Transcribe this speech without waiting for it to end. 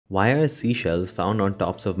Why are seashells found on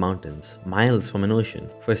tops of mountains, miles from an ocean?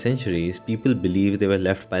 For centuries, people believed they were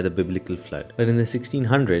left by the biblical flood. But in the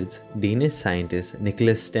 1600s, Danish scientist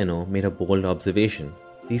Nicholas Steno made a bold observation.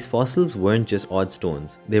 These fossils weren't just odd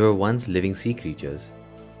stones, they were once living sea creatures.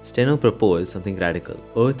 Steno proposed something radical.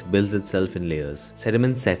 Earth builds itself in layers.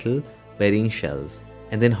 Sediments settle, burying shells,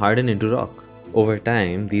 and then harden into rock. Over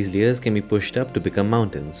time, these layers can be pushed up to become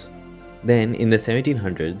mountains. Then, in the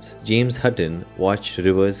 1700s, James Hutton watched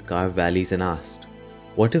rivers carve valleys and asked,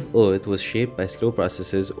 what if Earth was shaped by slow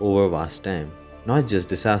processes over vast time, not just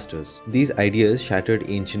disasters? These ideas shattered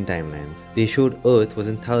ancient timelines. They showed Earth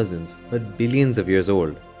wasn't thousands, but billions of years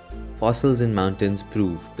old. Fossils in mountains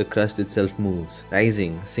prove the crust itself moves,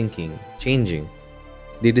 rising, sinking, changing.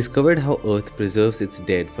 They discovered how Earth preserves its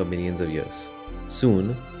dead for millions of years.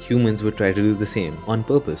 Soon, humans would try to do the same, on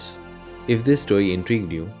purpose. If this story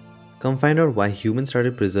intrigued you, come find out why humans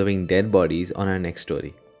started preserving dead bodies on our next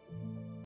story.